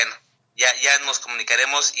bueno, ya nos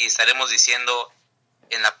comunicaremos y estaremos diciendo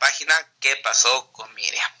en la página qué pasó con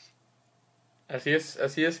Miriam. Así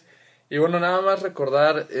es. Y bueno, nada más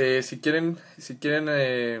recordar, si quieren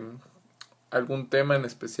algún tema en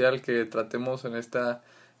especial que tratemos en esta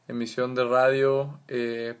emisión de radio,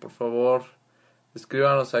 por favor,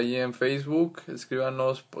 escríbanos ahí en Facebook,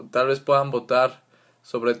 escríbanos, tal vez puedan votar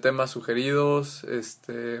sobre temas sugeridos,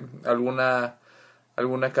 alguna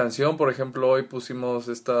canción. Por ejemplo, hoy pusimos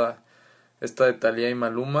esta de Thalía y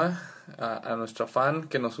Maluma a nuestra fan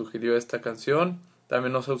que nos sugirió esta canción.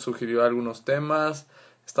 También nos sugirió algunos temas.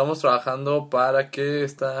 Estamos trabajando para que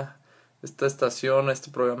esta estación,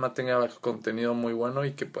 este programa tenga contenido muy bueno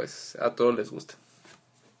y que pues a todos les guste.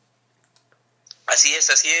 Así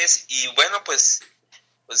es. Y bueno, pues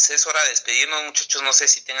es hora de despedirnos, muchachos. No sé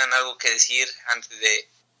si tengan algo que decir antes de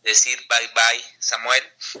decir bye bye, Samuel.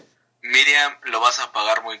 Miriam, lo vas a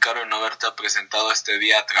pagar muy caro en no haberte presentado este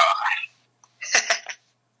día a trabajar.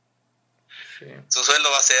 Sí. Su sueldo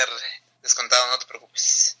va a ser descontado, no te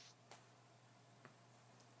preocupes.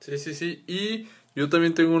 Sí. Y yo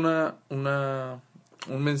también tengo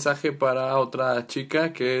un mensaje para otra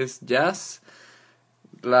chica que es Jazz.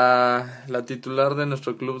 La titular de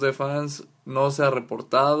nuestro club de fans no se ha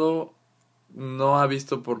reportado, no ha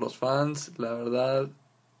visto por los fans. La verdad,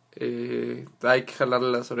 hay que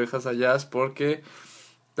jalarle las orejas a Jazz porque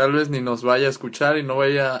tal vez ni nos vaya a escuchar y no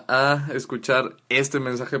vaya a escuchar este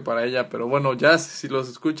mensaje para ella. Pero bueno, Jazz, si los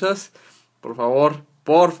escuchas, por favor,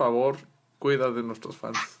 cuida de nuestros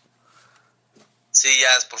fans. Sí,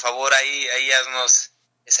 Jazz, por favor, ahí haznos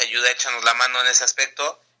esa ayuda, échanos la mano en ese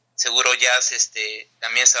aspecto. Seguro Jazz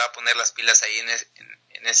también se va a poner las pilas ahí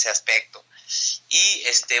en ese aspecto. Y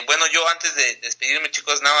bueno, yo antes de despedirme,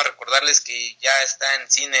 chicos, nada más recordarles que ya está en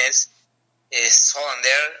cines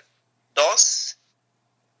Solander 2,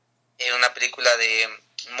 una película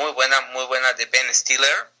muy buena de Ben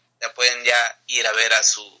Stiller. La pueden ya ir a ver a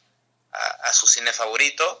su cine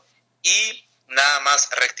favorito. Y nada más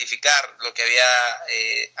rectificar lo que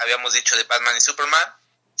habíamos dicho de Batman y Superman.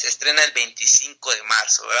 Se estrena el 25 de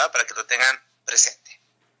marzo, ¿verdad? Para que lo tengan presente.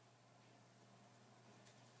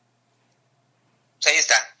 Pues ahí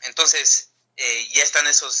está. Entonces, ya están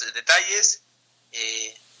esos detalles.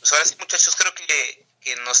 Pues ahora sí, muchachos, creo que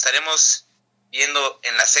nos estaremos viendo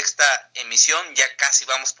en la 6ª emisión. Ya casi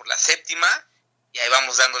vamos por la 7ª y ahí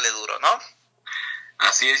vamos dándole duro, ¿no?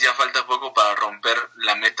 Así es, ya falta poco para romper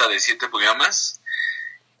la meta de 7 programas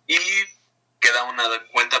y queda una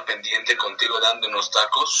cuenta pendiente contigo dando unos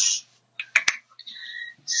tacos.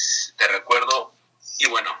 Te recuerdo, y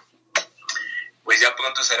bueno, pues ya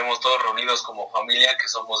pronto estaremos todos reunidos como familia que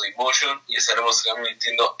somos de Emotion y estaremos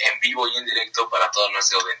transmitiendo en vivo y en directo para toda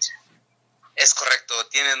nuestra audiencia. Es correcto,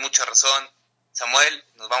 tienes mucha razón, Samuel.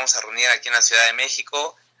 Nos vamos a reunir aquí en la Ciudad de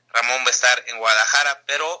México. Ramón va a estar en Guadalajara,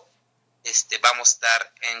 pero vamos a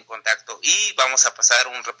estar en contacto y vamos a pasar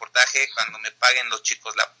un reportaje cuando me paguen los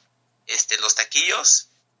chicos los taquillos.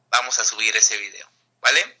 Vamos a subir ese video,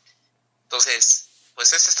 ¿vale? Entonces,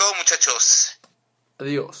 pues eso es todo, muchachos.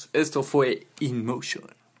 Adiós, esto fue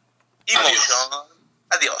InMotion. InMotion.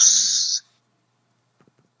 Adiós.